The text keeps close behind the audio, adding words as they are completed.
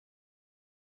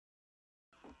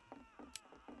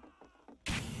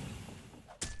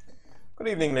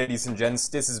Good evening, ladies and gents.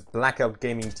 This is Blackout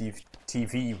Gaming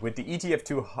TV with the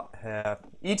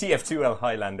ETF2L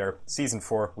Highlander Season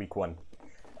 4, Week 1.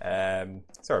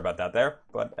 Sorry about that there,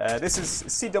 but this is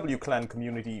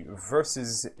CWCLAN-Community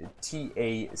versus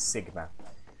TA Sigma.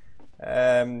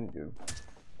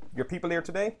 Your people here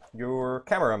today, your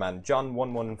cameraman,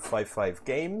 John1155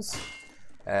 Games,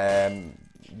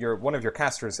 one of your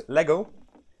casters, Lego,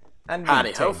 and me,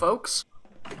 Howdy ho, folks.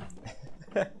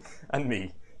 and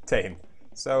me, Tame.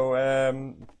 So,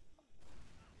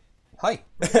 hi,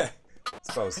 I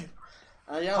suppose.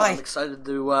 Yeah, Hi. I'm excited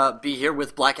to be here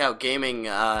with Blackout Gaming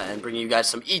and bringing you guys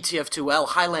some ETF2L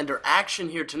Highlander action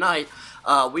here tonight.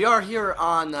 We are here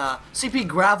on CP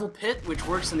Gravel Pit, which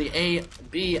works in the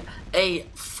ABA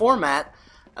format.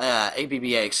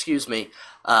 ABBA, excuse me.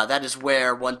 That is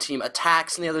where one team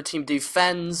attacks and the other team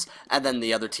defends, and then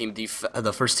the other team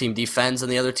the first team defends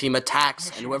and the other team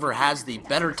attacks, and whoever has the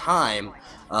better time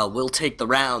will take the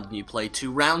round. And you play 2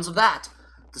 rounds of that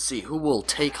to see who will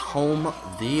take home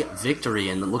the victory.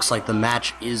 And it looks like the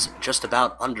match is just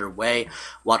about underway.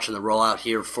 Watching the rollout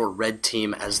here for Red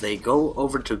Team as they go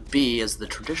over to B, as the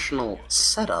traditional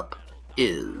setup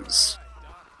is.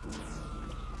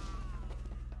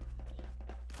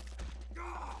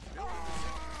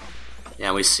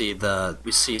 Yeah, we see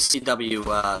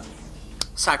CW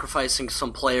sacrificing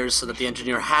some players so that the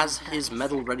engineer has his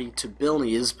medal ready to build.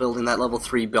 He is building that level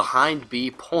 3 behind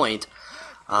B point.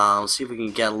 Let's see if we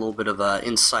can get a little bit of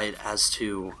insight as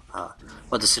to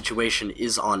what the situation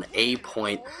is on A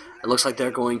point. It looks like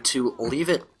they're going to leave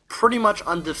it pretty much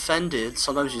undefended.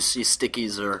 Sometimes you see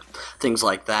stickies or things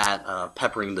like that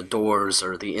peppering the doors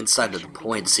or the inside of the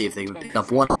point to see if they can pick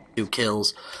up 1 or 2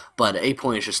 kills. But A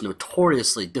point is just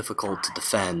notoriously difficult to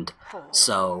defend.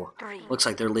 So, looks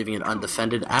like they're leaving it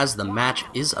undefended as the match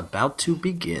is about to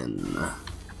begin.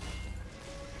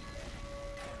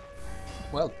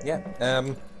 Well, yeah,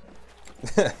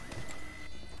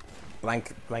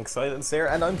 blank silence there,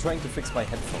 and I'm trying to fix my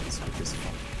headphones, which is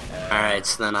fun. Alright,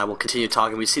 so then I will continue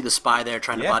talking. We see the spy there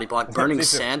trying to body block Burning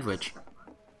Sandwich.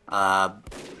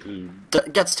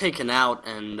 Gets taken out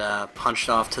and punched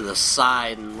off to the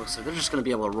side, and looks like they're just going to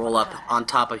be able to roll up on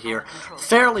top of here.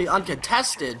 Fairly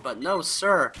uncontested, but no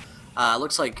sir.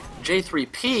 Looks like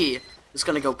J3P is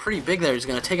going to go pretty big there. He's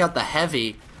going to take out the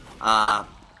heavy. And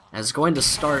is going to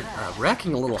start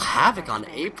wreaking a little havoc on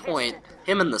A point.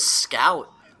 Him and the scout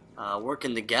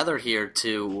working together here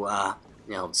to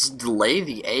delay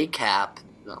the A cap.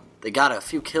 They got a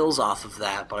few kills off of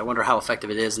that, but I wonder how effective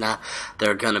it is now.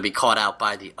 They're going to be caught out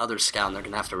by the other scout, and they're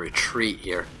going to have to retreat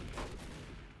here.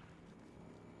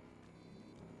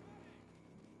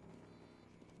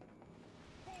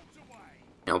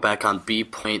 Back on B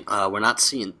point, we're not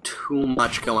seeing too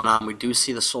much going on. We do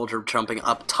see the soldier jumping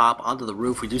up top onto the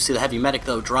roof. We do see the heavy medic,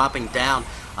 though, dropping down.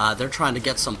 They're trying to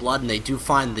get some blood, and they do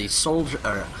find the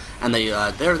soldier, and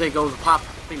there they go,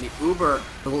 popping the Uber.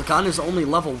 The gun is only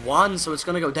level 1, so it's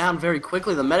going to go down very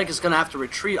quickly. The medic is going to have to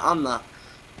retreat on the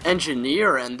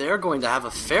engineer, and they're going to have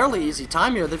a fairly easy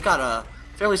time here. They've got a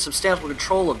fairly substantial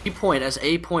control of B point as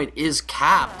A point is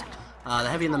capped. The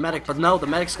heavy and the medic, but no, the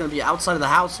medic's going to be outside of the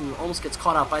house and almost gets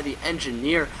caught out by the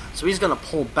engineer, so he's going to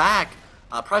pull back.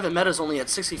 Private Meta's only at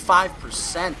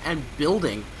 65% and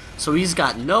building, so he's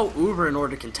got no Uber in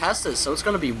order to contest this, so it's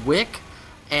going to be Wick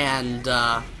and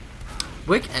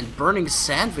Burning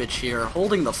Sandwich here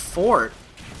holding the fort.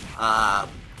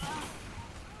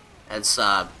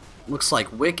 Looks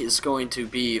like Wick is going to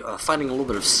be fighting a little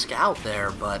bit of Scout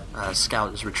there, but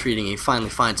Scout is retreating. He finally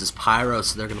finds his Pyro,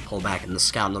 so they're going to pull back in the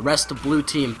Scout. And the rest of Blue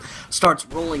Team starts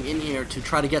rolling in here to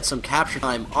try to get some capture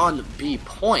time on B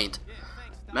point.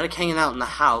 Medic hanging out in the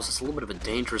house. It's a little bit of a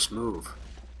dangerous move.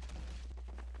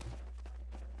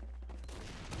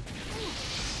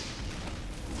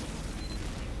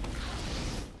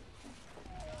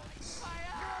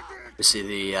 We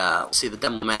see the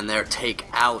demo man there take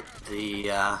out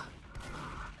the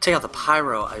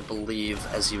Pyro, I believe,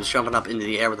 as he was jumping up into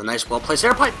the air with a nice well-placed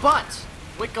air pipe, but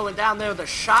Wick going down there with a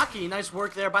shocky. Nice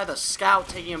work there by the scout,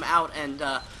 taking him out and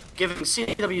giving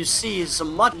CWC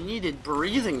some much-needed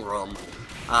breathing room.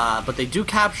 But they do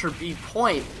capture B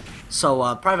point,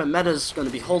 so Private Meta's going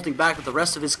to be holding back with the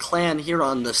rest of his clan here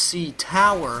on the C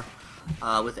tower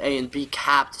with A and B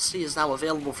capped. C is now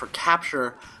available for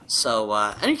capture, so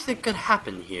anything could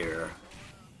happen here.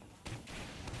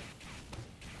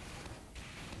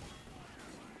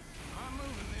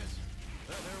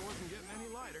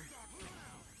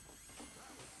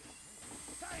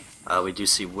 We do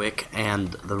see Wick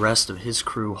and the rest of his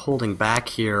crew holding back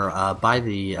here by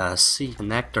the C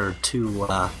connector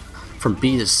to from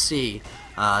B to C.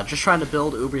 Just trying to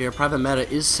build Uber here. Private Meta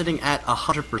is sitting at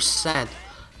 100%.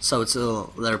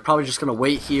 So they're probably just going to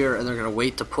wait here, and they're going to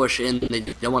wait to push in. They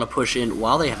don't want to push in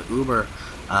while they have Uber.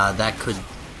 That could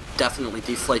definitely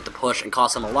deflate the push and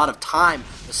cost them a lot of time.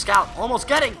 The Scout almost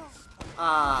getting...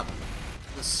 the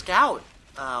Scout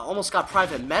almost got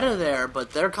Private Meta there,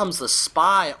 but there comes the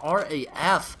Spy,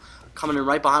 RAF, coming in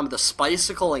right behind with the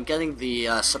Spicicle and getting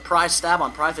the surprise stab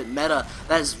on Private Meta.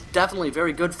 That is definitely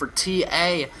very good for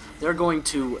TA. They're going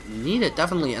to need it,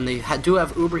 definitely, and they do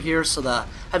have Uber here, so the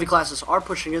heavy classes are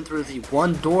pushing in through the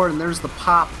one door, and there's the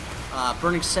pop.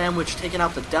 Burning Sandwich taking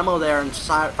out the demo there and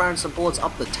firing some bullets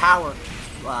up the tower.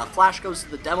 Flash goes to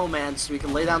the demo man so he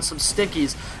can lay down some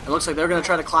stickies. It looks like they're going to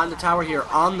try to climb the tower here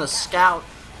on the Scout.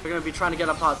 They're going to be trying to get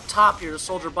up on top here. The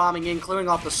soldier bombing in, clearing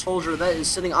off the soldier that is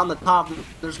sitting on the top.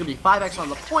 There's going to be 5x on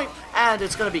the point, and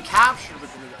it's going to be captured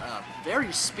with a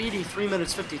very speedy 3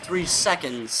 minutes 53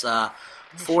 seconds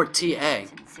for TA.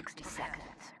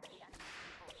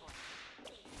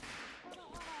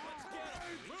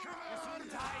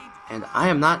 And I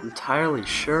am not entirely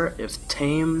sure if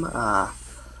Tame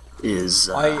is...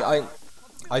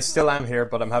 I still am here,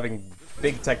 but I'm having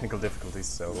big technical difficulties,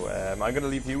 so I'm going to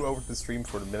leave you over to the stream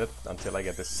for a minute until I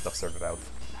get this stuff sorted out.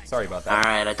 Sorry about that.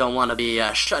 Alright, I don't want to be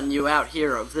shutting you out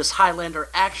here of this Highlander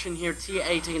action here. TA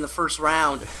taking the first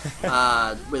round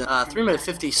with a 3 minute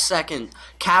 50 second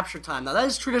capture time. Now that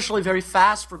is traditionally very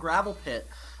fast for Gravel Pit.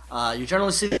 You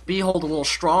generally see the B hold a little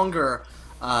stronger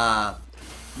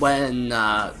when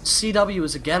CW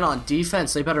is again on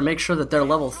defense. They better make sure that their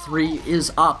level 3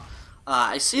 is up.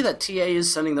 I see that TA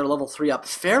is sending their level 3 up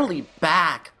fairly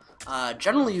back.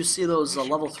 Generally you see those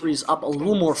level 3s up a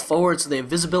little more forward so they have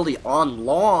visibility on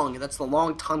long. That's the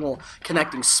long tunnel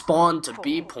connecting spawn to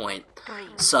B point.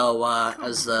 So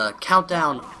as the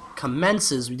countdown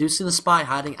commences, we do see the Spy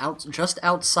hiding out just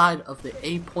outside of the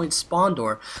A point spawn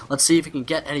door. Let's see if we can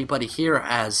get anybody here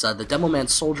as the Demo Man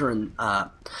Soldier and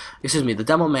the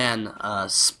Demo Man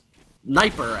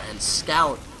Sniper and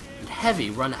Scout and Heavy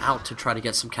run out to try to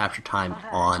get some capture time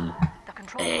on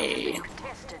A.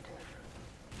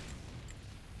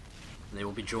 They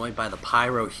will be joined by the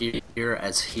Pyro here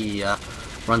as he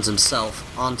runs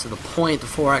himself onto the point. The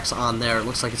 4x on there. It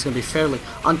looks like it's going to be fairly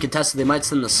uncontested. They might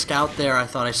send the Scout there. I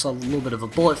thought I saw a little bit of a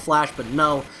bullet flash, but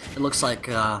no. It looks like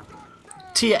TA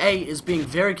is being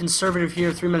very conservative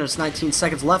here. 3 minutes 19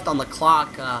 seconds left on the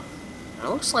clock. And it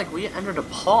looks like we entered a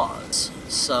pause.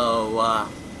 So,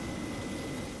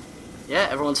 yeah,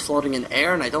 everyone's floating in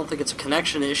air, and I don't think it's a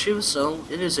connection issue, so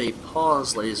it is a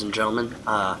pause, ladies and gentlemen.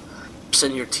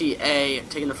 Sitting here, TA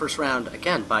taking the first round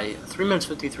again by 3 minutes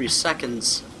 53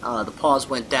 seconds. The pause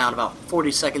went down about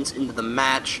 40 seconds into the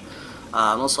match.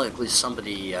 Most likely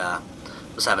somebody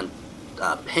was having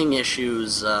ping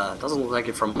issues. Doesn't look like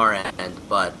it from our end,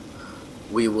 but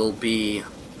we will be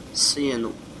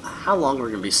seeing how long we're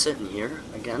going to be sitting here.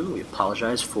 Again, we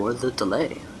apologize for the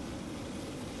delay.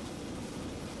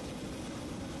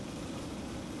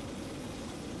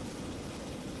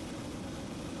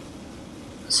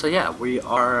 So yeah, we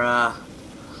are,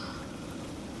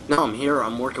 now I'm here,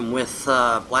 I'm working with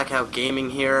Blackout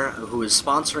Gaming here, who is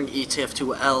sponsoring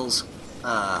ETF2L's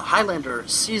Highlander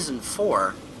Season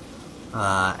 4,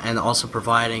 and also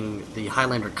providing the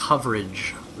Highlander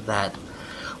coverage that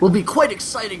will be quite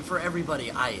exciting for everybody,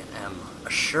 I am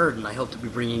assured, and I hope to be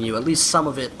bringing you at least some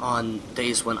of it on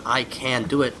days when I can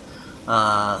do it.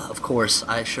 Of course,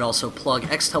 I should also plug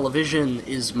X Television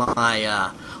is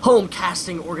my home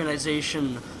casting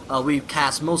organization. We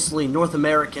cast mostly North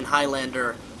American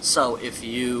Highlander, so if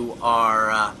you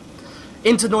are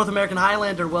into North American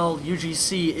Highlander, well,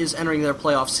 UGC is entering their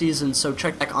playoff season, so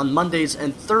check back on Mondays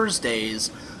and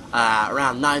Thursdays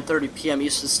around 9:30 p.m.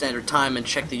 Eastern Standard Time and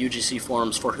check the UGC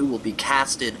forums for who will be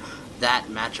casted. That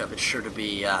matchup is sure to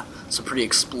be some pretty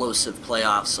explosive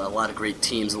playoffs, a lot of great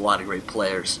teams, a lot of great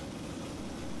players.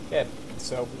 Yeah,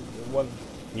 so when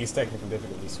these technical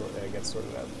difficulties get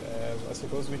sorted out, I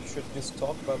suppose we should just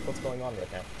talk about what's going on right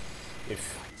now,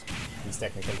 if these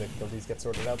technical difficulties get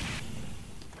sorted out.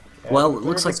 Well, it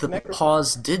looks like the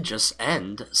pause did just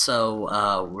end,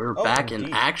 so we're back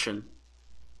in action.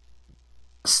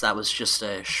 So that was just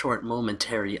a short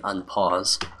momentary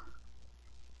unpause.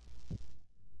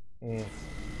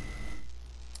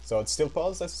 So it's still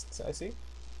paused, I see?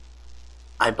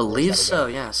 I believe so,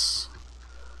 yes.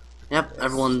 Yep,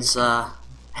 everyone's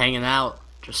hanging out,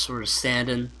 just sort of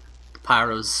standing. The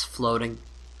Pyro's floating.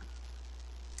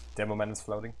 Demo Man is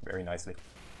floating very nicely.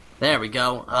 There we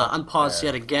go. Unpaused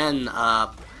yet again.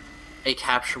 A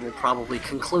capture will probably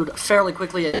conclude fairly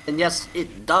quickly, and yes,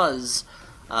 it does.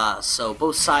 So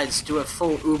both sides do have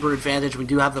full Uber advantage. We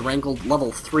do have the Wrangle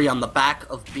level 3 on the back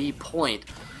of B point.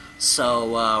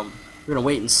 So we're going to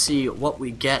wait and see what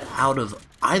we get out of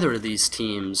either of these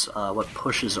teams. What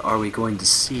pushes are we going to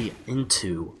see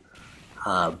into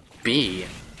B?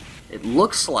 It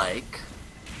looks like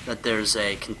that there's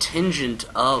a contingent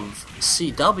of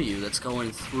CW that's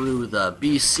going through the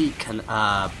BC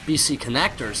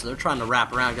connector, so they're trying to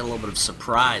wrap around, get a little bit of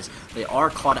surprise. They are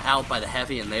caught out by the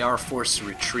heavy, and they are forced to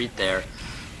retreat there.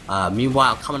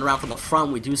 Meanwhile, coming around from the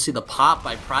front, we do see the pop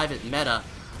by Private Meta,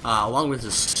 along with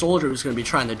his soldier who's going to be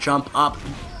trying to jump up,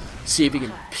 see if he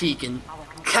can peek and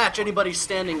catch anybody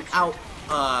standing out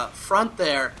front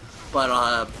there,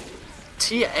 but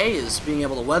TA is being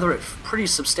able to weather it pretty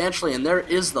substantially, and there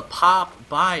is the pop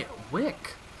by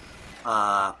Wick.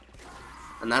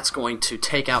 And that's going to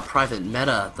take out Private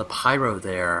Meta, the Pyro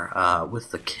there,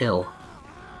 with the kill.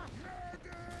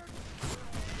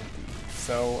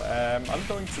 So I'm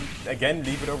going to again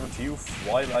leave it over to you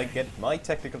while I get my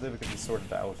technical difficulties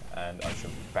sorted out, and I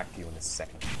shall be back to you in a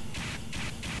second.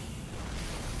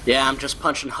 Yeah, I'm just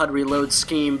punching HUD reload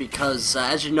scheme because,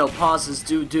 as you know, pauses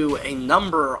do a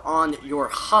number on your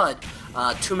HUD.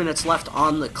 2 minutes left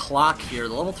on the clock here.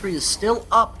 The level 3 is still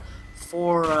up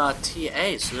for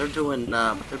TA, so they're doing,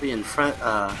 they're being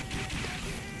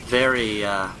very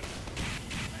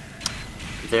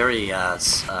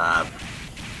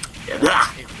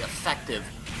effective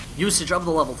usage of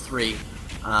the level 3.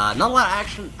 Not a lot of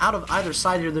action out of either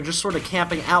side here. They're just sort of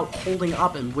camping out, holding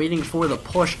up, and waiting for the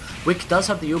push. Wick does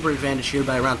have the Uber advantage here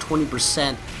by around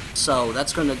 20%, so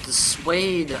that's going to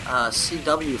dissuade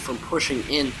CW from pushing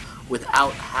in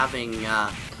without having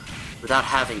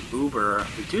Uber.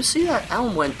 We do see that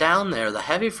Elm went down there. The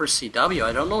heavy for CW,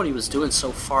 I don't know what he was doing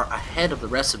so far ahead of the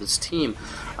rest of his team.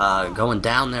 Going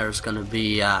down there is going to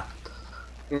be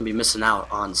missing out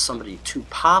on somebody to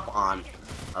pop on.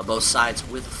 Both sides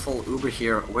with full Uber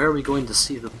here. Where are we going to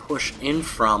see the push in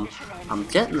from? I'm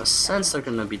getting the sense they're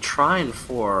going to be trying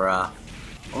for a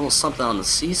little something on the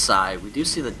C side. We do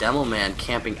see the Demo Man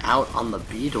camping out on the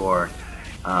B door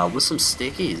with some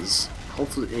stickies.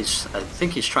 Hopefully, I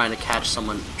think he's trying to catch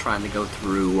someone trying to go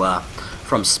through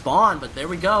from spawn, but there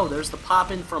we go. There's the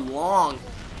pop in from long.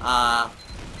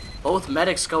 Both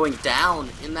medics going down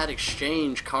in that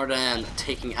exchange. Cardan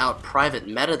taking out Private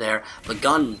Meta there. The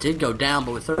gun did go down,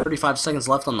 but with 35 seconds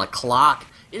left on the clock,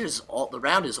 the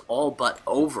round is all but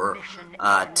over.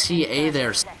 TA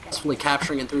there successfully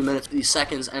capturing in 3 minutes 50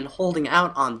 seconds and holding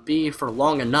out on B for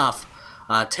long enough,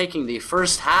 taking the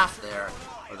first half there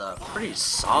with a pretty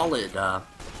solid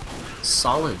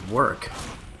work.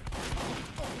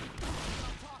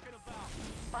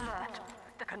 Alert!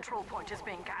 The control point is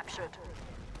being captured.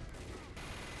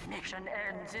 Mission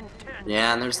ends in 10.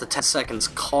 Yeah, and there's the 10 seconds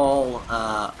call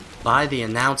by the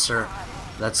announcer.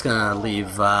 That's gonna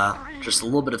leave just a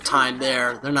little bit of time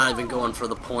there. They're not even going for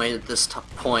the point at this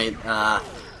point.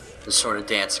 Just sort of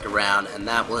dancing around, and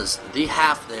that was the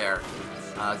half there.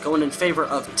 Going in favor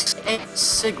of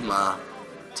Sigma,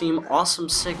 Team Awesome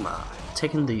Sigma,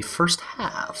 taking the first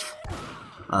half,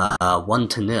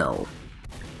 1-0.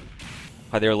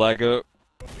 Hi there, Lego.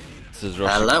 This is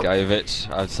Roshan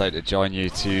Gajovic. I decided to join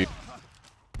you to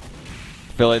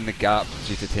fill in the gap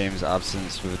due to Tame's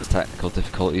absence with the technical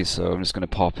difficulties, so I'm just going to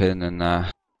pop in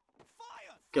and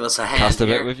give us a hand cast a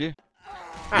here. bit with you.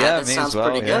 Yeah, that sounds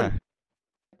pretty good.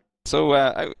 So,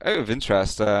 out of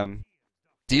interest,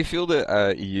 do you feel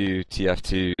that EU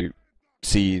TF2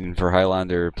 scene for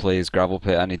Highlander plays Gravel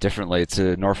Pit any differently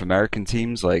to North American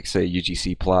teams like, say,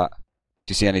 UGC Plat?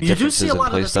 Do you see any differences in You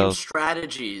playstyles? do see a lot of the same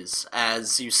strategies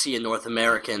as you see in North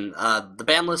American. The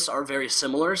ban lists are very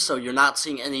similar, so you're not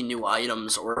seeing any new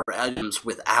items or items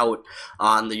without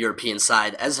on the European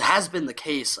side, as has been the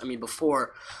case. I mean,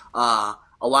 before, a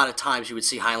lot of times you would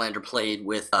see Highlander played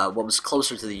with what was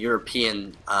closer to the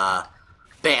European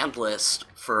banned list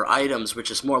for items,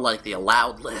 which is more like the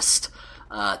allowed list,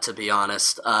 to be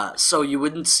honest. So you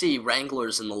wouldn't see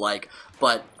Wranglers and the like,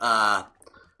 but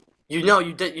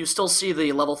you still see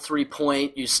the level 3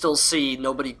 point. You still see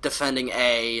nobody defending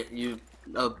A.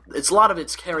 It's a lot of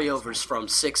it's carryovers from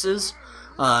 6s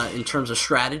in terms of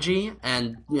strategy,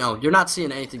 and you're not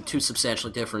seeing anything too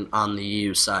substantially different on the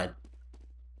EU side.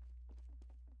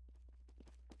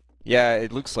 Yeah,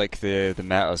 it looks like the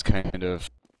meta is kind of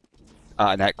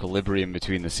at an equilibrium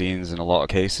between the scenes in a lot of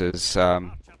cases. I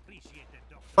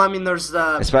mean, there's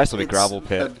especially with Gravel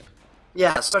Pit.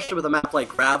 Yeah, especially with a map like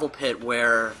Gravel Pit,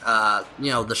 where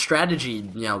the strategy,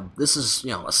 this is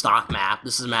a stock map.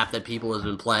 This is a map that people have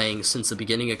been playing since the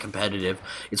beginning of competitive.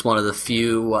 It's one of the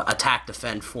few attack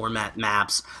defend format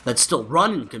maps that still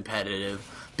run in competitive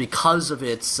because of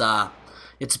its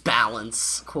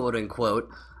balance, quote unquote.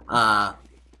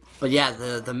 But yeah,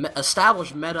 the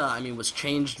established meta, I mean, was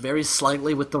changed very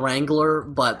slightly with the Wrangler,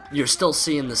 but you're still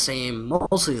seeing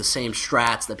mostly the same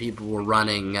strats that people were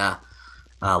running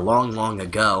long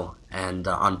ago, and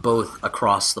on both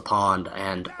across the pond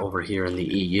and over here in the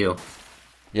EU.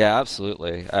 Yeah,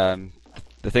 absolutely.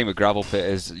 The thing with Gravel Pit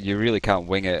is you really can't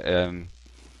wing it.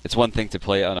 It's one thing to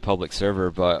play it on a public server,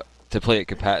 but to play it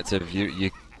competitive, you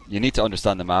need to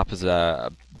understand the map as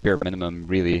a bare minimum,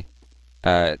 really.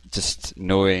 Just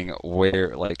knowing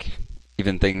where, like,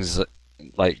 even things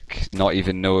like not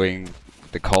even knowing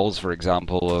the calls, for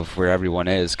example, of where everyone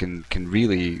is can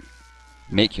really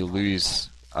make you lose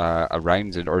a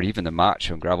round or even a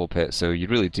match on Gravel Pit. So you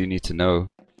really do need to know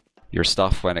your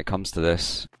stuff when it comes to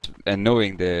this, and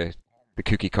knowing the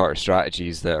cookie cutter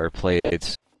strategies that are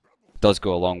played does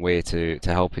go a long way to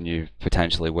helping you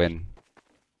potentially win.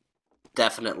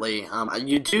 Definitely.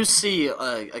 You do see,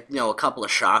 you know, a couple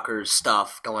of shockers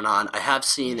stuff going on. I have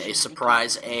seen a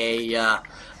surprise A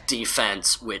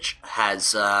defense, which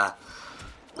has, I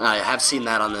have seen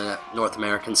that on the North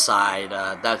American side.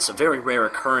 That's a very rare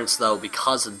occurrence, though,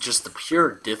 because of just the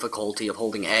pure difficulty of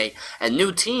holding A. And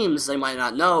new teams, they might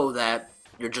not know that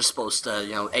you're just supposed to,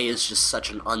 you know, A is just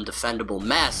such an undefendable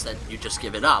mess that you just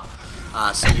give it up.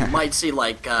 So you might see,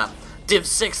 like, Div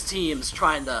 6 teams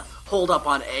trying to hold up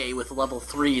on A with level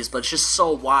 3s, but it's just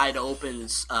so wide open,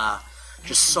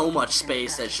 just so much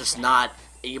space that it's just not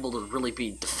able to really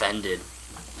be defended.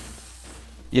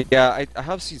 Yeah, I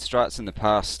have seen strats in the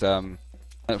past.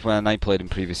 When I played in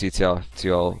previous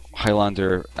ETF2L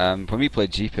Highlander, when we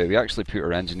played GPIT, we actually put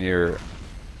our engineer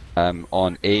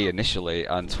on A initially,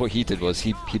 and what he did was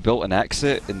he built an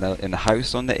exit in the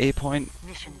house on the A point.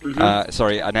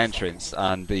 Sorry, an entrance,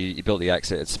 and he built the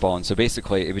exit at spawn. So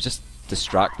basically, it was just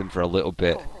distract them for a little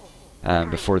bit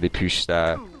before they pushed,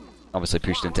 obviously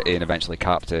pushed into A and eventually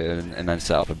capped it, and then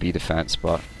set up a B defense.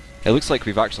 But it looks like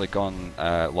we've actually gone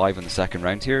live in the second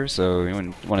round here, so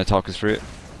you want to talk us through it?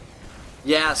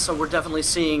 Yeah, so we're definitely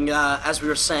seeing, as we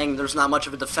were saying, there's not much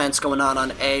of a defense going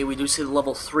on A. We do see the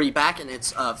level 3 back in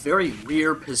its very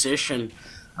rear position.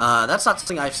 That's not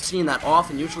something I've seen that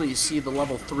often. Usually you see the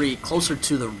level 3 closer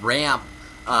to the ramp,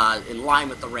 in line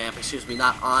with the ramp, excuse me,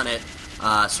 not on it.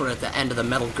 Sort of at the end of the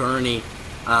metal gurney,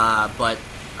 but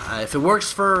if it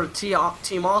works for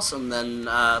Team Awesome, then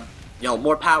you know,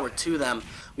 more power to them.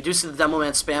 We do see the Demo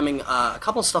Man spamming a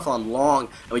couple of stuff on long,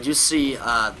 and we do see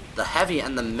the Heavy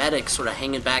and the Medic sort of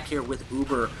hanging back here with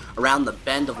Uber around the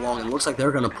bend of long, and it looks like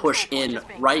they're going to push in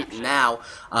right now.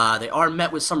 They are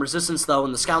met with some resistance, though,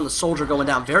 and the Scout and the Soldier going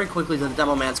down very quickly to the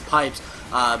Demo Man's pipes.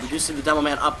 We do see the Demo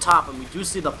Man up top, and we do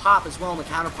see the pop as well, and the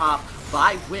counter pop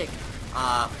by Wick.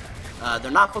 They're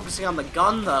not focusing on the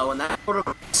gun, though, and that's sort of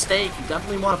a mistake. You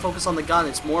definitely want to focus on the gun.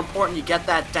 It's more important you get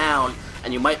that down,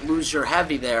 and you might lose your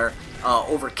Heavy there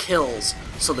over kills.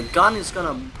 So the gun is going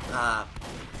to...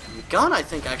 the gun, I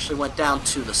think, actually went down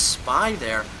to the Spy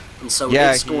there, and so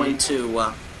yeah, it's going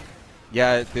to...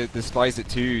 Yeah, the Spy's at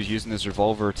 2, using his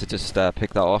revolver to just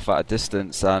pick that off at a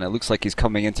distance, and it looks like he's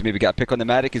coming in to maybe get a pick on the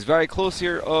Medic. He's very close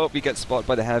here. Oh, he gets spotted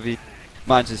by the Heavy.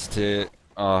 Manages to...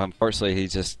 unfortunately, he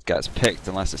just gets picked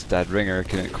unless it's Dead Ringer.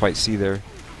 Couldn't quite see there.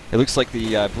 It looks like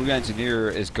the blue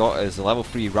engineer has got his level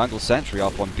 3 Wrangle Sentry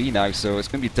up on B now, so it's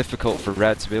going to be difficult for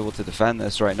Red to be able to defend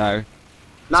this right now.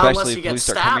 Not unless you get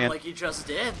stabbed like you just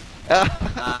did.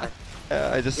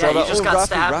 I just saw that. You just got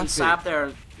stabbed and sapped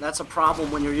there. That's a problem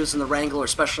when you're using the Wrangler,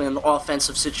 especially in the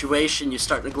offensive situation. You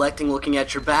start neglecting looking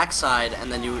at your backside,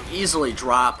 and then you easily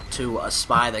drop to a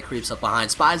Spy that creeps up behind.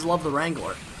 Spies love the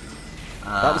Wrangler.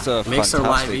 That was a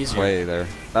fantastic play there.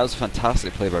 That was a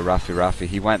fantastic play by Rafi.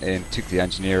 He went in, took the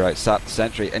engineer out, sapped the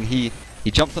sentry, and he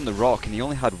jumped on the rock, and he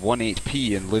only had 1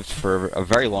 HP and lived for a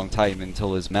very long time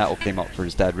until his metal came up for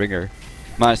his Dead Ringer.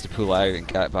 Managed to pull out and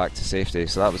get back to safety,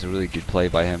 so that was a really good play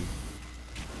by him.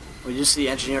 We just see the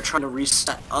engineer trying to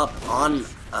reset up on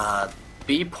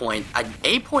B point.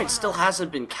 A point still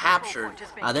hasn't been captured.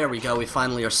 There we go. We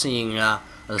finally are seeing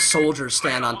the soldiers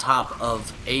stand on top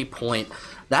of A point.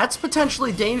 That's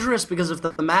potentially dangerous because if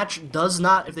the match does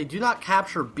not, if they do not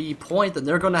capture B point, then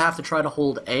they're going to have to try to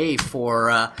hold A for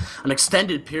an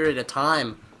extended period of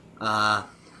time.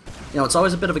 You know, it's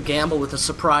always a bit of a gamble with a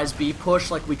surprise B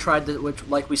push, like we tried to,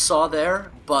 like we saw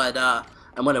there. But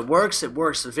and when it works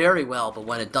very well. But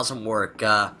when it doesn't work,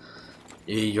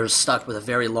 you're stuck with a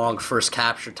very long first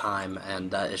capture time,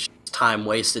 and it's just time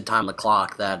wasted, time on the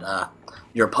clock that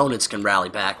your opponents can rally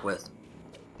back with.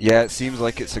 Yeah, it seems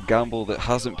like it's a gamble that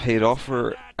hasn't paid off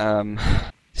for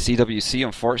CWC,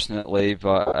 unfortunately,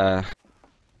 but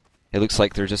it looks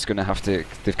like they're just going to have to.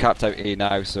 They've capped out A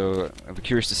now, so I'm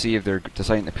curious to see if they're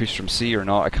deciding to push from C or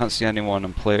not. I can't see anyone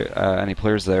on any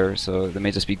players there, so they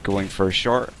may just be going for a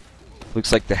short.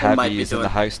 Looks like the heavy is in the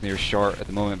house near short at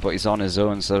the moment, but he's on his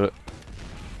own, so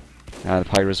the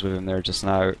pyro's with him there just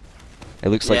now. It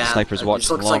looks like the sniper's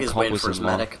watching long combos as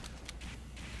well.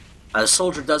 The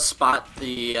soldier does spot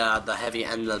the heavy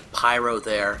and the pyro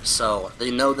there, so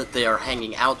they know that they are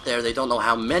hanging out there. They don't know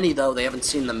how many though. They haven't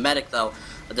seen the medic though.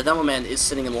 The demo man is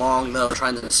sitting in long though,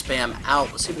 trying to spam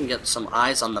out. Let's see if we can get some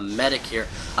eyes on the medic here.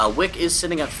 Wick is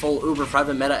sitting at full Uber,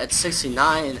 private meta at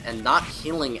 69 and not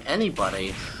healing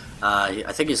anybody.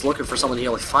 I think he's looking for someone he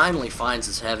finally finds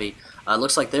his heavy.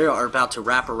 Looks like they are about to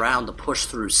wrap around to push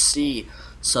through C,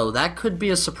 so that could be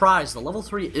a surprise. The level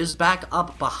 3 is back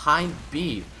up behind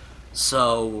B.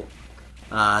 So,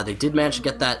 they did manage to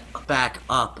get that back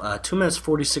up. 2 minutes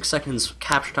 46 seconds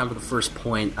capture time for the first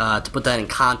point. To put that in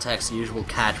context, the usual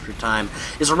capture time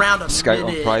is around a Scout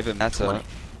minute. On private meta.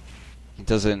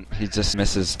 He just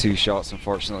misses 2 shots,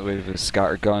 unfortunately, with his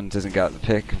scatter gun. Doesn't get the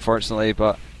pick, unfortunately,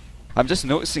 but I'm just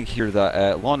noticing here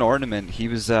that Lawn Ornament, he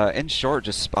was in short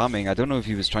just spamming. I don't know if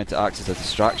he was trying to act as a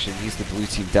distraction. He's the blue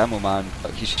team demo man,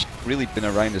 but he's really been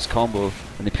around this combo,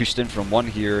 and they pushed in from 1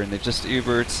 here, and they've just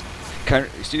Ubered.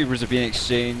 Ubers are being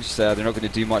exchanged. They're not going to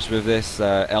do much with this.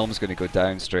 Elm's going to go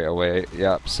down straight away.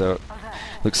 Yep, so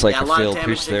looks like a failed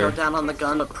push there. Go down on the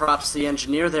gun, but props the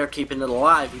engineer there keeping it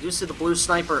alive. We do see the blue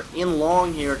sniper in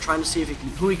long here, trying to see if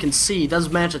who he can see. He does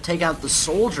manage to take out the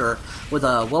soldier with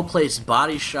a well-placed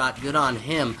body shot. Good on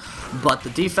him. But the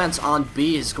defense on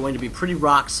B is going to be pretty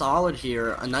rock solid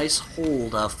here. A nice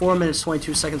hold. 4 minutes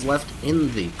 22 seconds left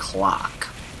in the clock.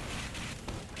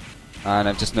 And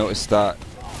I've just noticed that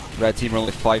red team are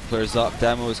only 5 players up.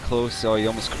 Demo is close, so he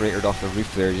almost cratered off the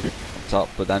roof there. Top,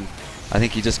 but then I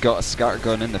think he just got a scatter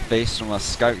gun in the face from a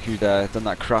scout who'd done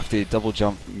that crafty double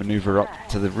jump maneuver up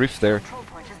to the roof there.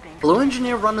 Blue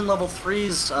Engineer running level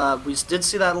 3s, we did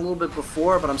see that a little bit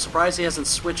before, but I'm surprised he hasn't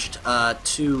switched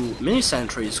to mini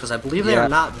sentries, because I believe they are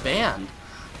not banned.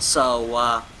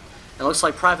 So it looks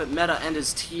like Private Meta and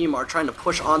his team are trying to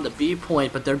push on the B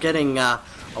point, but they're getting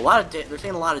they're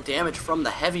taking a lot of damage from the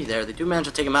heavy there. They do manage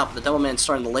to take him out, but the Devil Man's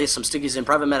starting to lay some stickies in.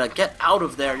 Private Meta, get out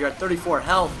of there. You're at 34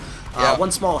 health.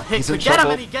 One small hit could get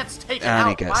him, and he gets taken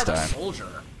out by the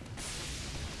soldier.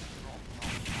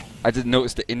 I did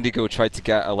notice that Indigo tried to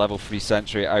get a level 3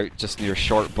 sentry out just near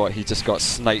short, but he just got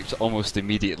sniped almost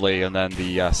immediately, and then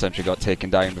the sentry got taken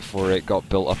down before it got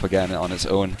built up again on its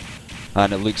own.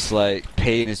 And it looks like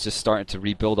Pain is just starting to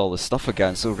rebuild all this stuff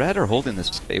again. So Red are holding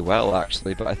this pretty well,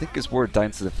 actually, but I think it's more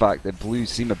down to the fact that Blue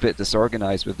seem a bit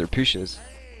disorganized with their pushes.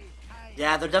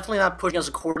 Yeah, they're definitely not pushing as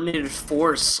a coordinated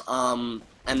force, and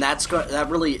that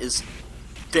really is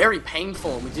very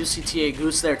painful. We do see TA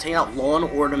Goose there taking out Lawn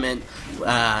Ornament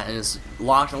and is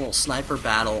locked in a little sniper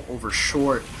battle over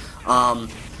short.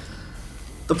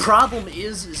 The problem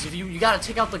is if you got to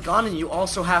take out the gun, and you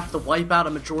also have to wipe out a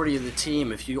majority of the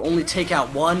team. If you only take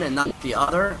out one and not the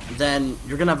other, then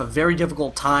you're going to have a very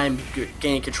difficult time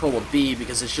gaining control of B,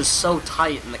 because it's just so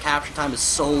tight and the capture time is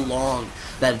so long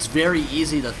that it's very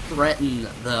easy to threaten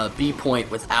the B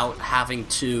point without having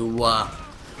to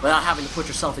put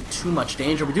yourself in too much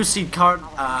danger. We do see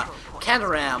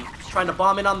Kandaram trying to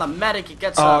bomb in on the medic. He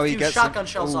gets a few shotgun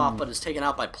shells off, but is taken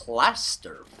out by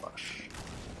Plaster Push.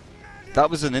 That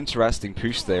was an interesting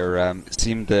push there. It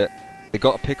seemed that they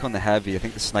got a pick on the heavy. I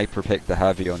think the sniper picked the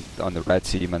heavy on the red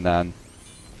team, and then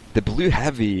the blue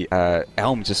heavy,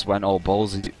 Elm just went all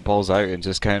balls out and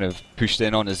just kind of pushed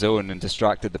in on his own and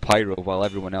distracted the pyro while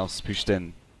everyone else pushed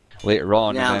in later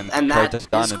on. Yeah, and that is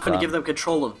going to give them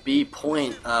control of B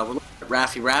point. We're looking at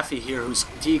Raffy here, who's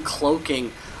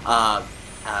decloaking.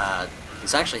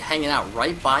 He's actually hanging out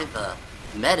right by the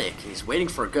medic. He's waiting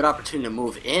for a good opportunity to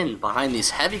move in behind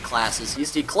these heavy classes.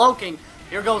 He's decloaking.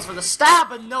 Here goes for the stab,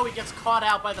 but no, he gets caught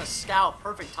out by the scout.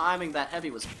 Perfect timing. That heavy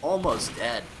was almost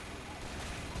dead.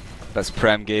 That's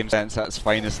Prem game sense at its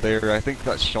finest there. I think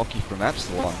that's Shocky from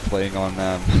Epsilon playing on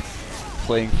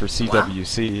playing for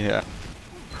CWC. Wow. Yeah,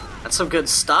 that's some good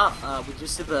stuff. We do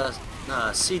see the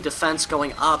C defense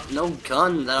going up. No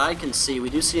gun that I can see. We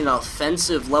do see an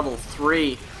offensive level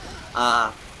 3.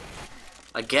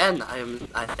 Again, I am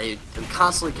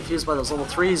constantly confused by those level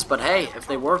 3s, but hey, if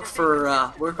they work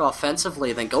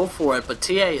offensively, then go for it. But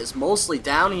TA is mostly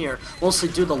down here, mostly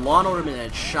due to Lawn Ornament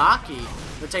and Shocky.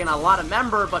 They're taking a lot of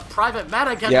member, but Private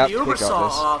Meta getting the Uber Saw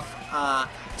off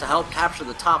to help capture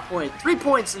the top point. 3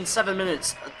 points in 7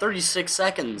 minutes, 36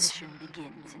 seconds.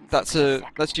 That's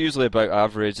usually about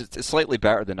average. It's slightly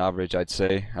better than average, I'd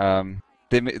say.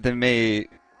 They may.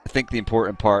 I think the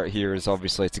important part here is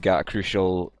obviously to get a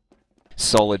crucial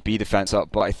solid B defense up,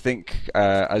 but I think,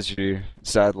 as you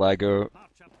said, Lago,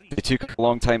 they took a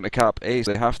long time to cap A,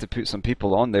 so they have to put some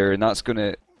people on there, and that's going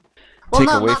to take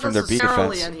away from their B defense. Not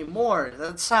necessarily anymore.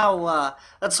 That's how.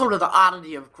 That's sort of the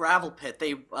oddity of Gravel Pit.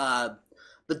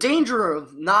 The danger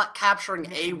of not capturing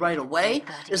A right away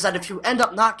is that if you end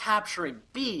up not capturing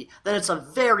B, then it's a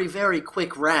very, very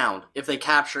quick round if they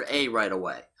capture A right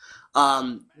away.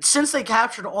 Since they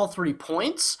captured all 3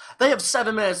 points, they have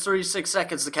 7 minutes 36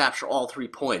 seconds to capture all 3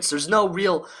 points. There's no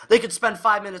real... They could spend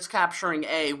 5 minutes capturing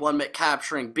A, 1 minute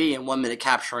capturing B, and 1 minute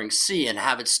capturing C and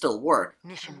have it still work.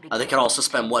 They could also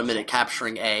spend 1 minute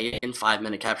capturing A, and 5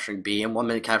 minutes capturing B, and 1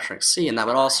 minute capturing C, and that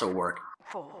would also work.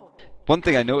 One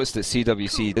thing I noticed that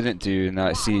CWC didn't do, and that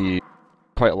I see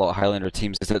quite a lot of Highlander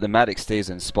teams, is that the medic stays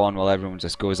in spawn while everyone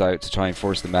just goes out to try and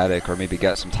force the medic or maybe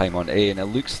get some time on A, and it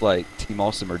looks like Team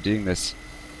Awesome are doing this.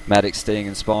 Medic staying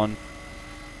in spawn.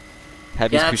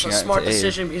 Heavy's pushing out into A. Yeah, it's a smart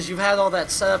decision because you've had all that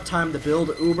setup time to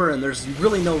build Uber, and there's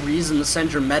really no reason to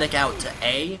send your medic out to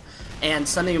A, and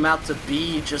sending him out to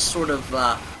B just sort of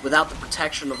without the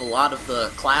protection of a lot of the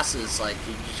classes. Like,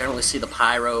 you generally see the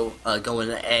Pyro go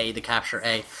into A to capture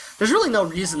A. There's really no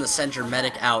reason to send your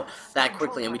medic out that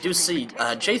quickly, and we do see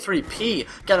J3P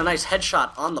get a nice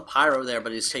headshot on the Pyro there,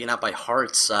 but he's taken out by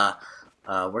Hearts, working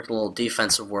a little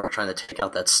defensive work, trying to take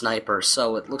out that sniper.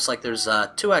 So it looks like there's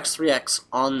 2x, 3x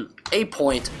on A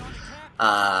point.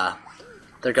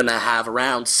 They're going to have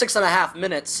around 6.5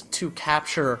 minutes to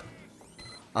capture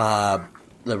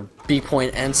the B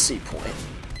point and C point.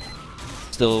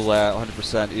 Still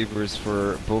 100% Ubers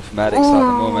for both medics at the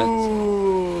moment.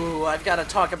 I've got to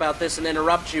talk about this and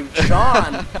interrupt you.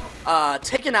 John,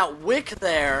 taking out Wick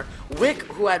there. Wick,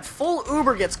 who had full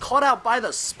Uber, gets caught out by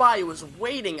the spy who was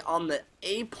waiting on the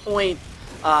A point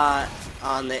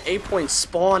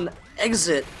spawn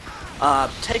exit.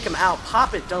 Take him out.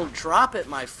 Pop it, don't drop it,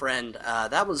 my friend.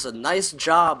 That was a nice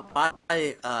job by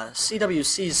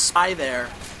CWC's spy there.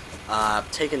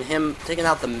 Taking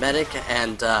out the medic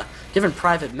and giving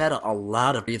Private Meta a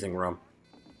lot of breathing room.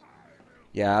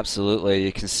 Yeah, absolutely.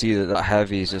 You can see that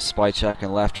Heavy is just spy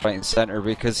checking left, right, and center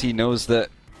because he knows that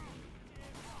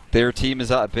their team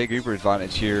is at a big Uber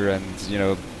advantage here, and you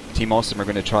know, Team Awesome are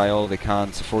going to try all they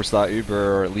can to force that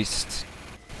Uber, or at least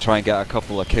try and get a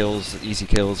couple of kills, easy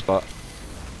kills. But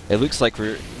it looks like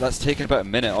that's taking about a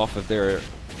minute off of their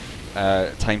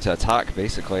time to attack,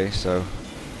 basically. So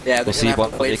yeah, we'll see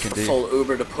what they can do. Full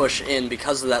Uber to push in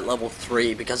because of that level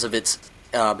 3, because of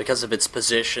its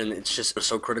position. It's just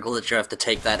so critical that you have to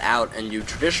take that out, and you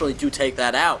traditionally do take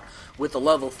that out with a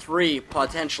level 3,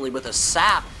 potentially with a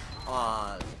sap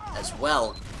as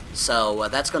well. So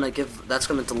that's gonna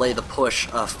delay the push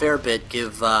a fair bit.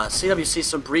 Give CWC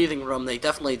some breathing room. They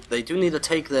do need to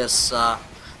take this.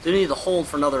 They need to hold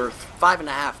for another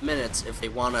 5.5 minutes if they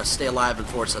want to stay alive and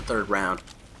force a third round.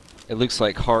 It looks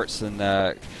like Hearts and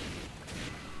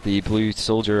the blue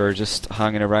soldier are just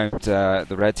hanging around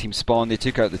the red team spawn. They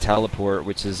took out the teleport,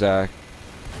 which is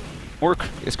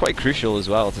it's quite crucial as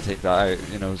well to take that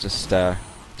out. You know, just do a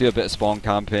bit of spawn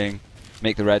camping,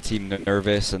 make the red team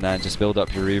nervous, and then just build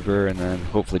up your Uber, and then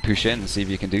hopefully push in and see if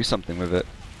you can do something with it.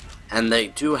 And they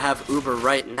do have Uber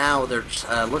right now. They're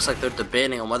looks like they're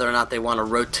debating on whether or not they want to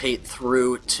rotate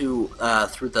through to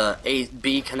through the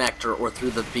A-B connector or through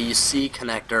the B-C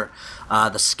connector.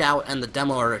 The Scout and the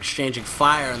Demo are exchanging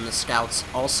fire, and the Scouts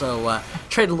also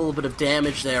trade a little bit of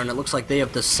damage there, and it looks like they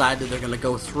have decided they're going to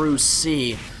go through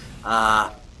C.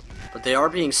 But they are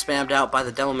being spammed out by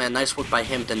the Demo Man. Nice work by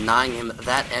him, denying him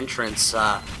that entrance,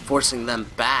 forcing them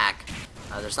back.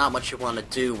 There's not much you want to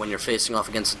do when you're facing off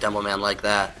against a Demo Man like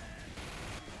that.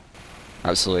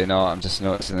 Absolutely not. I'm just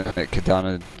noticing that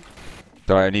Cardana...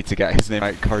 Sorry, I need to get his name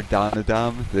right.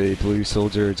 Cardanadam, the blue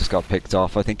soldier, just got picked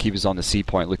off. I think he was on the C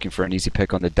point looking for an easy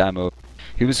pick on the Demo.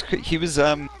 He was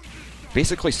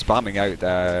basically spamming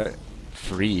out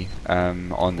free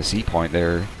on the C point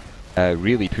there,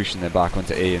 really pushing them back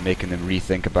onto A and making them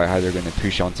rethink about how they're going to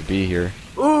push onto B here.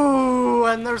 Ooh,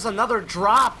 and there's another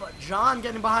drop. John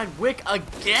getting behind Wick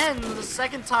again, the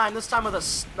second time, this time with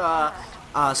a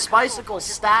Spicicle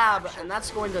stab, and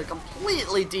that's going to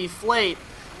completely deflate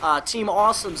Team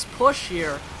Awesome's push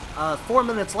here. 4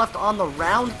 minutes left on the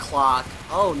round clock.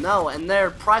 Oh no, and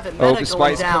their Private Meta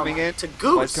going down to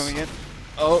Goose. Coming in.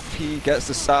 Oh, he gets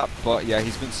the sap, but yeah,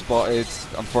 he's been spotted.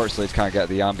 Unfortunately, he can't get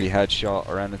the ambi headshot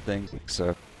or anything,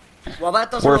 so... Well,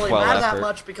 that doesn't really matter that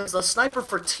much because the sniper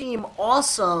for Team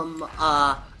Awesome,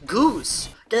 Goose,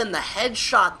 getting the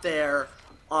headshot there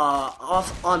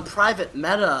off on Private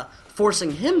Meta,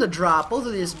 forcing him to drop. Both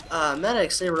of these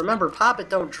medics, they remember, pop it,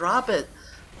 don't drop it.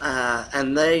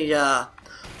 And they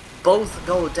both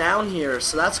go down here,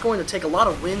 so that's going to take a lot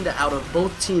of wind out of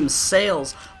both teams'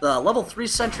 sails. The level 3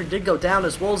 sentry did go down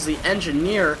as well as the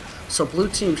engineer, so blue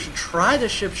team should try to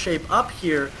ship shape up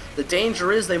here. The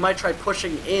danger is they might try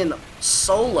pushing in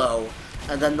solo,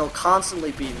 and then they'll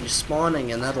constantly be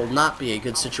respawning, and that'll not be a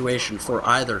good situation for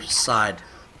either side.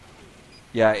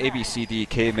 Yeah, ABCD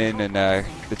came in and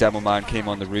the demo man came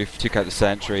on the roof, took out the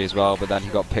sentry as well, but then he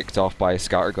got picked off by a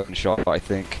scattergun shot, I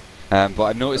think. But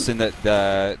I'm noticing that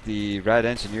the red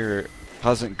engineer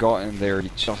hasn't gotten there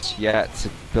just yet to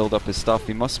build up his stuff.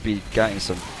 He must be getting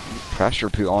some pressure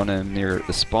put on him near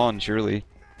the spawn, surely.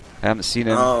 I haven't seen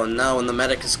him. Oh no, and the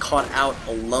medic is caught out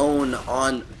alone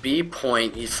on B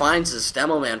point. He finds his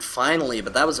demo man finally,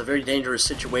 but that was a very dangerous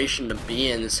situation to be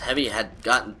in. His heavy had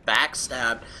gotten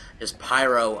backstabbed. His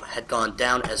pyro had gone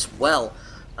down as well,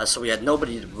 so we had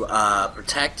nobody to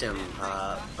protect him.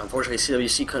 Unfortunately,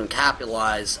 CWC couldn't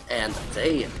capitalize, and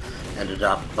they ended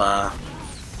up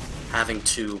having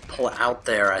to pull out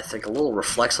there, I think, a little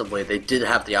reflexively. They did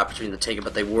have the opportunity to take it,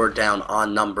 but they were down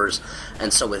on numbers.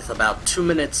 And so with about 2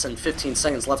 minutes and 15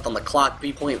 seconds left on the clock,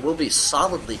 B point will be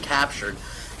solidly captured.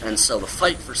 And so the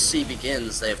fight for C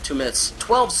begins. They have 2 minutes,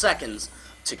 12 seconds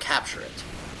to capture it.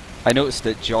 I noticed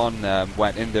that John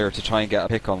went in there to try and get a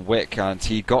pick on Wick, and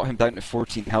he got him down to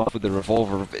 14 health with the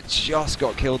revolver, but just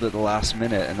got killed at the last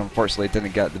minute, and unfortunately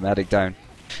didn't get the medic down.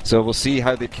 So we'll see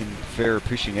how they can fare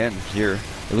pushing in here.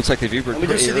 It looks like they've Ubered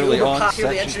pretty early on. Here,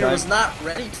 the engineer was not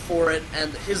ready for it,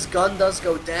 and his gun does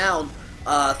go down.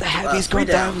 The heavy's gone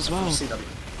down as well.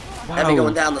 Wow. Heavy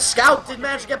going down. The scout did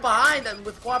manage to get behind, and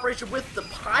with cooperation with the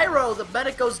pyro, the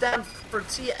medic goes down for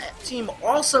Team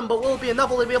Awesome, but will it be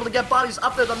enough? Will they be able to get bodies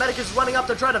up there? The medic is running up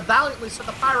to try to valiantly set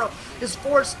the pyro. His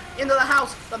force into the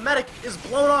house. The medic is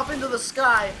blown off into the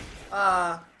sky.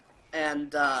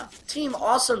 And Team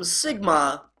Awesome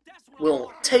Sigma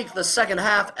will take the second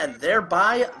half and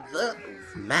thereby the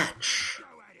match.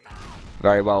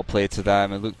 Very well played to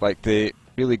them. It looked like they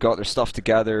really got their stuff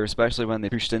together, especially when they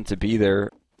pushed into B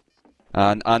there.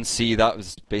 And C, that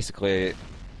was basically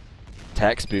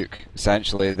textbook,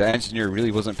 essentially. The engineer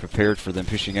really wasn't prepared for them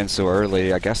pushing in so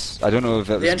early. I guess, I don't know if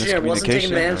it was miscommunication. The engineer wasn't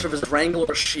taking advantage of his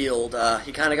Wrangler shield.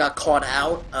 He kind of got caught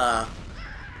out.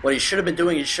 What he should have been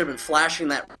doing, he should have been flashing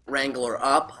that Wrangler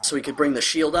up so he could bring the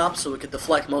shield up so it could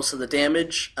deflect most of the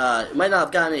damage. It might not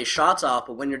have gotten any shots off,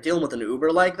 but when you're dealing with an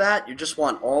Uber like that, you just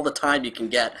want all the time you can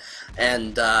get.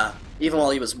 And even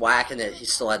while he was whacking it, he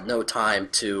still had no time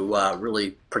to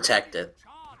really protect it.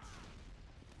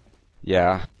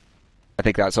 Yeah, I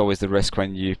think that's always the risk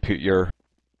when you put your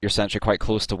sentry quite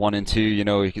close to 1 and 2. You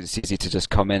know, it's easy to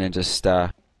just come in and just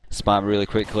spam really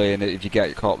quickly, and if you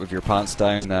get caught with your pants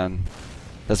down, then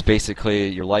that's basically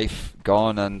your life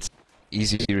gone and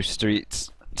easy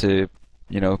streets to,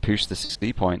 you know, push the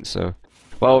C point. So,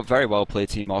 well, very well played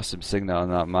Team Awesome Sigma on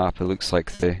that map. It looks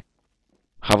like they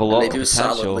have a lot of potential. They do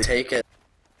solidly take it.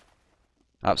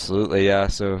 Absolutely, yeah.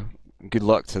 So good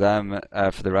luck to them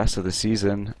for the rest of the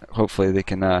season. Hopefully they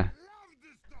can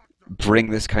bring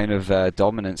this kind of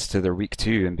dominance to their week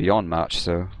 2 and beyond match.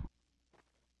 So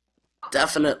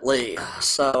definitely.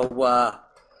 So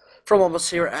from all of us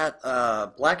here at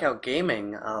Blackout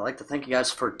Gaming, I'd like to thank you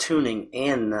guys for tuning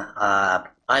in.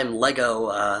 I'm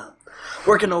Lego,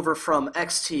 working over from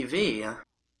XTV.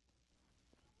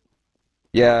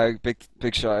 Yeah,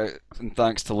 big shout out and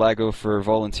thanks to Lego for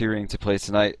volunteering to play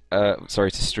tonight.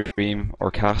 Sorry, to stream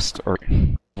or cast or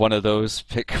one of those.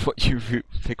 Pick what you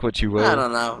will. I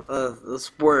don't know.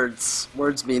 Those words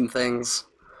mean things.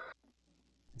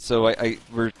 So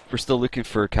we're still looking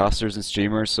for casters and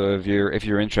streamers. So if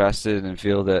you're interested and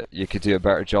feel that you could do a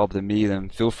better job than me, then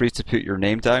feel free to put your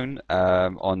name down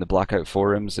on the Blackout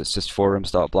forums. It's just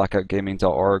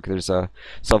forums.blackoutgaming.org. There's a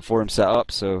sub-forum set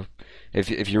up. So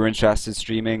if you're interested in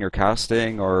streaming or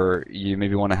casting, or you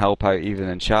maybe want to help out even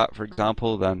in chat, for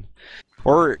example, then,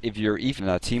 or if you're even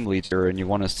a team leader and you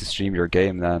want us to stream your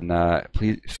game, then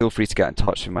please feel free to get in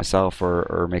touch with myself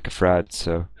or make a thread.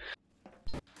 So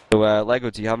Lego,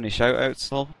 do you have any shout-outs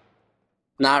at all?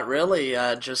 Not really.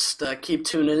 Just keep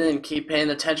tuning in, keep paying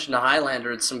attention to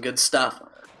Highlander. It's some good stuff.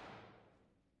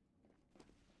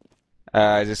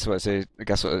 I just want to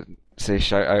say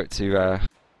shout-out to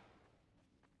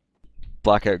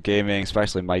Blackout Gaming,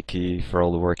 especially Mikey, for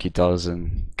all the work he does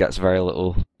and gets very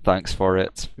little thanks for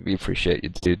it. We appreciate you,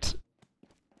 dude.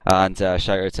 And shout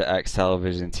out to X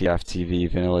Television,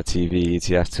 TFTV, Vanilla TV,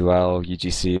 ETF2L,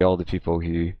 UGC, all the people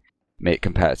who make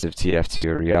competitive TF2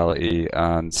 a reality,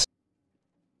 and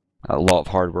a lot of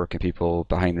hard-working people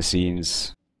behind the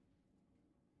scenes.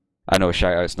 I know a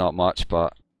shout-out's not much,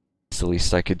 but it's the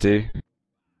least I could do.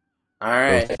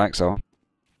 Alright. So, thanks all.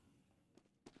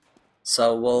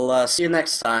 So we'll see you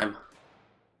next time.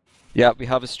 Yeah, we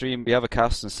have a stream. We have a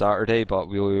cast on Saturday, but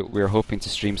we're hoping to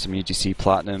stream some UGC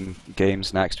Platinum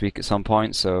games next week at some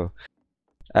point. So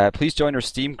please join our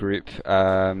Steam group.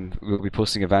 We'll be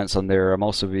posting events on there. I'm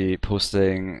also be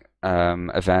posting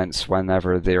events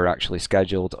whenever they're actually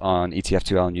scheduled on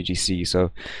ETF2L and UGC.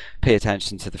 So pay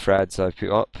attention to the threads I've put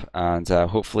up, and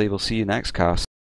hopefully we'll see you next cast.